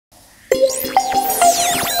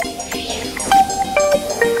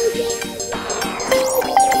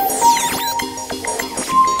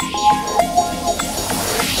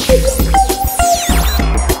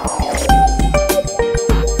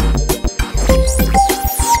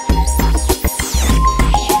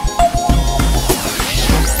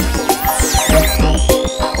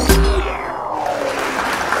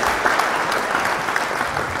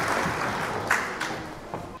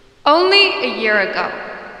year ago,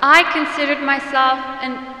 I considered myself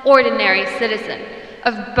an ordinary citizen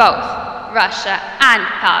of both Russia and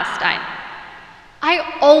Palestine.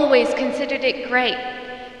 I always considered it great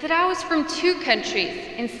that I was from two countries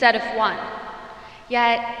instead of one,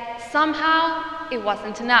 yet somehow it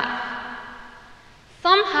wasn't enough.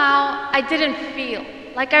 Somehow I didn't feel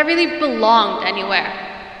like I really belonged anywhere.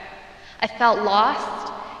 I felt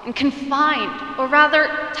lost and confined, or rather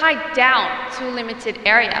tied down to a limited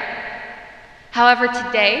area. However,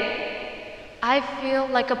 today, I feel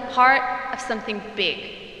like a part of something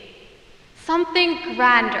big, something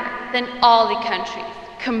grander than all the countries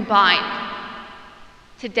combined.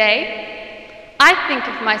 Today, I think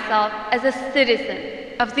of myself as a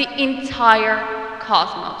citizen of the entire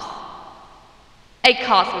cosmos, a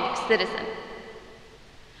cosmic citizen.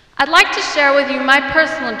 I'd like to share with you my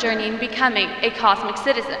personal journey in becoming a cosmic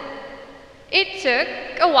citizen. It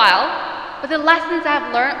took a while, but the lessons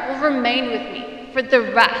I've learned will remain with me for the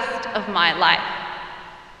rest of my life.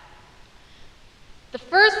 The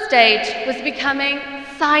first stage was becoming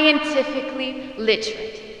scientifically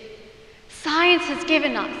literate. Science has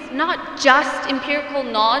given us not just empirical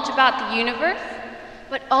knowledge about the universe,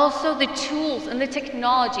 but also the tools and the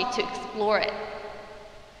technology to explore it.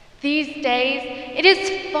 These days, it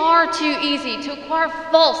is far too easy to acquire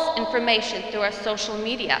false information through our social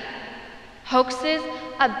media. Hoaxes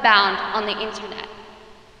abound on the internet.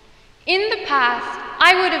 In the past,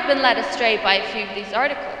 I would have been led astray by a few of these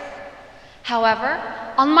articles. However,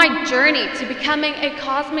 on my journey to becoming a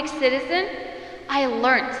cosmic citizen, I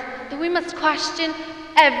learned that we must question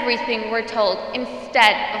everything we're told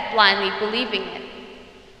instead of blindly believing it.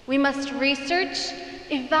 We must research,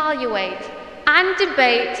 evaluate, and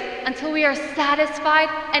debate until we are satisfied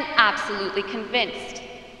and absolutely convinced.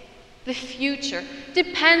 The future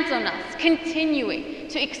depends on us continuing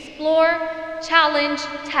to explore, challenge,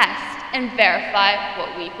 test, and verify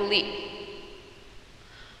what we believe.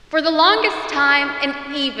 For the longest time,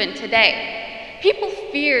 and even today, people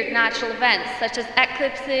feared natural events such as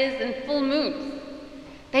eclipses and full moons.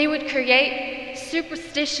 They would create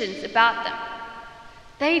superstitions about them.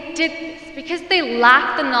 They did this because they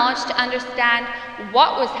lacked the knowledge to understand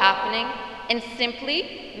what was happening and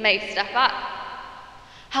simply made stuff up.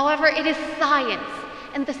 However, it is science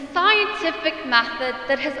and the scientific method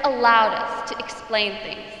that has allowed us to explain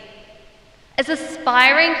things. As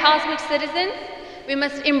aspiring cosmic citizens, we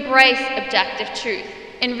must embrace objective truth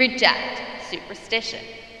and reject superstition.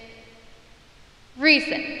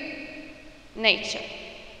 Reason, nature,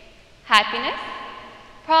 happiness,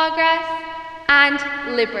 progress,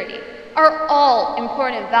 and liberty are all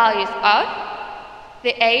important values of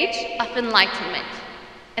the age of enlightenment,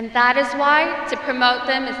 and that is why to promote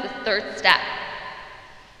them is the third step.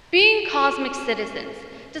 Being cosmic citizens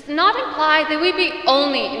does not imply that we be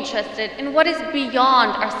only interested in what is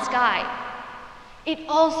beyond our sky. It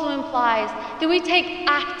also implies that we take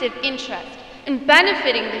active interest in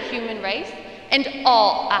benefiting the human race and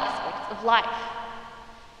all aspects of life.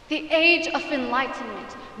 The age of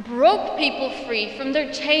enlightenment broke people free from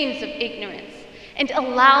their chains of ignorance and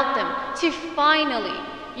allowed them to finally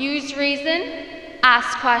use reason,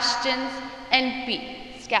 ask questions, and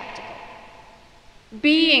be skeptical.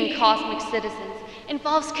 Being cosmic citizens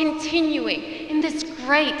involves continuing in this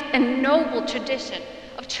great and noble tradition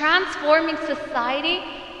of transforming society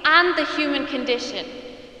and the human condition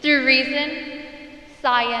through reason,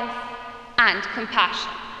 science, and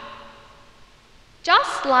compassion.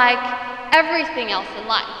 Just like everything else in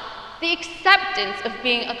life, the acceptance of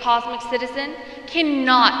being a cosmic citizen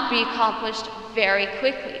cannot be accomplished very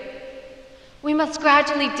quickly. We must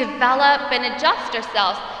gradually develop and adjust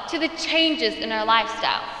ourselves to the changes in our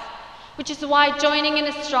lifestyles, which is why joining an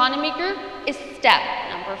astronomy group is step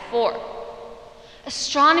number 4.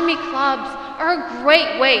 Astronomy clubs are a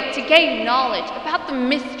great way to gain knowledge about the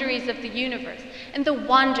mysteries of the universe and the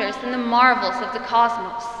wonders and the marvels of the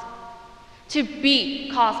cosmos. To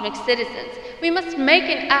be cosmic citizens, we must make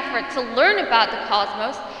an effort to learn about the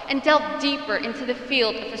cosmos and delve deeper into the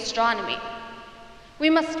field of astronomy. We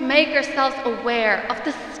must make ourselves aware of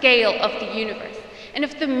the scale of the universe and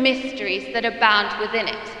of the mysteries that abound within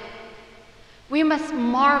it. We must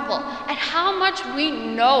marvel at how much we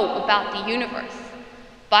know about the universe.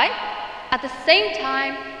 But at the same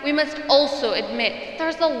time, we must also admit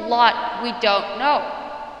there's a lot we don't know.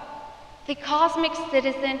 The cosmic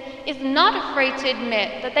citizen is not afraid to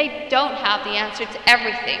admit that they don't have the answer to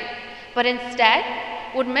everything, but instead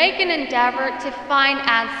would make an endeavor to find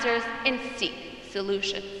answers and seek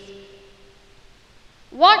solutions.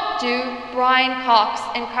 What do Brian Cox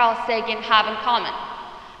and Carl Sagan have in common,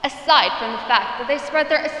 aside from the fact that they spread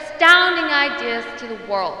their astounding ideas to the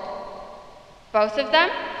world? Both of them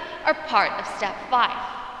are part of step 5,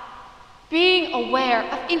 being aware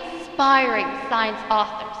of inspiring science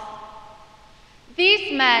authors.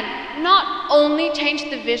 These men not only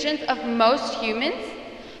changed the visions of most humans,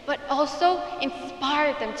 but also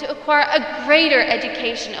inspired them to acquire a greater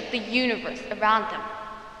education of the universe around them.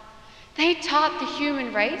 They taught the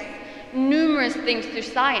human race numerous things through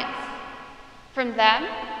science. From them,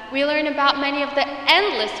 we learn about many of the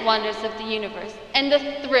endless wonders of the universe and the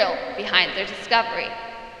thrill behind their discovery.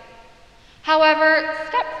 However,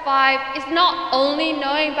 step 5 is not only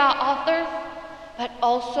knowing about authors, but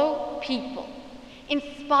also people.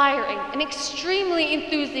 Inspiring and extremely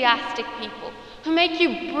enthusiastic people who make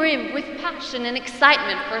you brim with passion and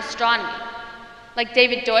excitement for astronomy, like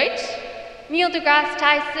David Deutsch, Neil deGrasse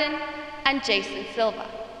Tyson, and Jason Silva.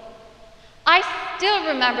 I still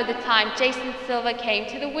remember the time Jason Silva came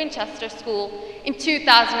to the Winchester School in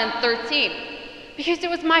 2013, because it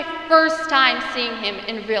was my first time seeing him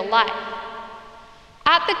in real life.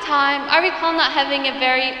 At the time, I recall not having a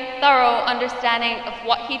very thorough understanding of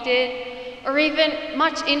what he did, or even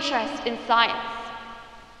much interest in science.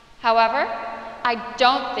 However, I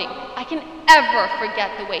don't think I can ever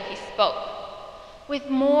forget the way he spoke, with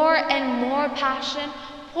more and more passion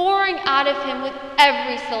pouring out of him with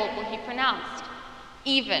every syllable he pronounced,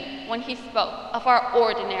 even when he spoke of our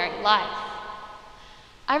ordinary lives.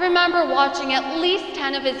 I remember watching at least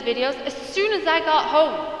 10 of his videos as soon as I got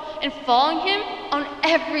home, and following him on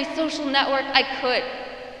every social network I could.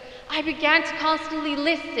 I began to constantly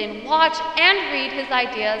listen, watch, and read his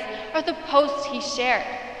ideas or the posts he shared,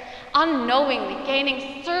 unknowingly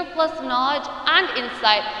gaining surplus knowledge and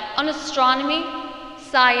insight on astronomy,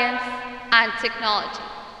 science, and technology.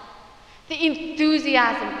 The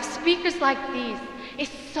enthusiasm of speakers like these is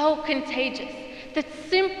so contagious that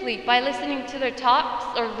simply by listening to their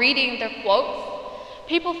talks or reading their quotes,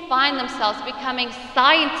 people find themselves becoming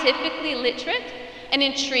scientifically literate and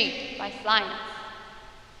intrigued by science.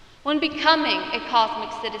 When becoming a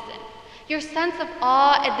cosmic citizen, your sense of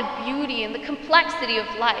awe at the beauty and the complexity of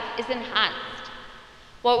life is enhanced.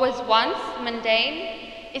 What was once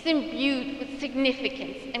mundane is imbued with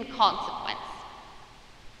significance and consequence.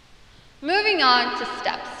 Moving on to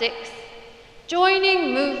step 6,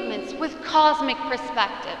 joining movements with cosmic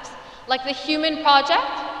perspectives like the Human Project,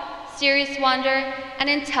 Serious Wonder, and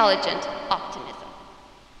Intelligent Optimism.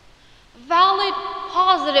 Valid,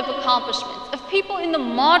 positive accomplishments of people in the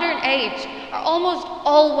modern age are almost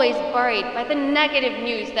always buried by the negative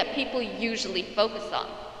news that people usually focus on.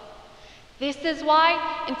 This is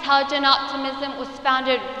why Intelligent Optimism was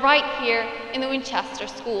founded right here in the Winchester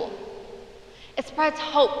School. It spreads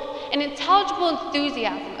hope and intelligible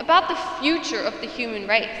enthusiasm about the future of the human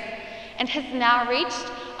race, and has now reached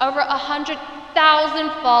over 100,000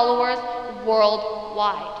 followers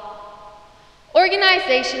worldwide.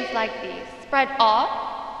 Organizations like these spread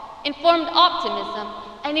awe, informed optimism,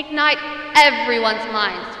 and ignite everyone's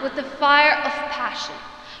minds with the fire of passion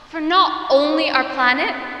for not only our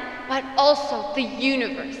planet, but also the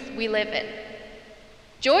universe we live in.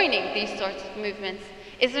 Joining these sorts of movements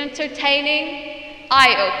is entertaining,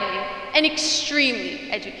 eye-opening, and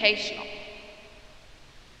extremely educational.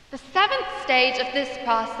 The 7th stage of this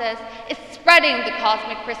process is spreading the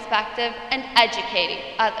cosmic perspective and educating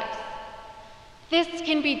others. This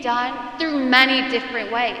can be done through many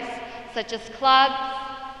different ways, such as clubs,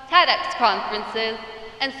 TEDx conferences,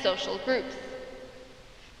 and social groups.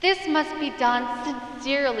 This must be done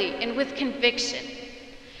sincerely and with conviction.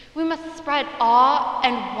 We must spread awe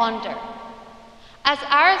and wonder. As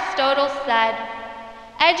Aristotle said,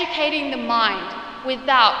 educating the mind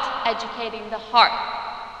without educating the heart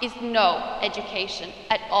is no education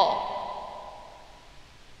at all.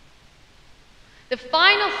 The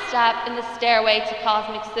final step in the stairway to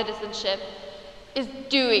cosmic citizenship is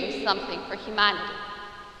doing something for humanity.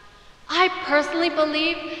 I personally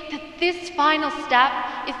believe that this final step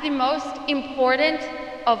is the most important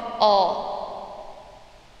of all.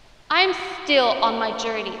 I'm still on my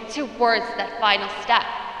journey towards that final step.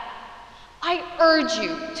 I urge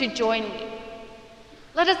you to join me.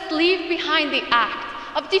 Let us leave behind the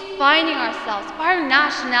act of defining ourselves by our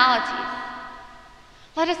nationalities.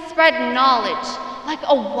 Let us spread knowledge like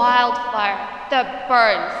a wildfire that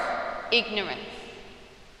burns ignorance.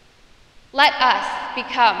 Let us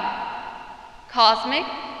become cosmic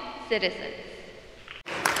citizens.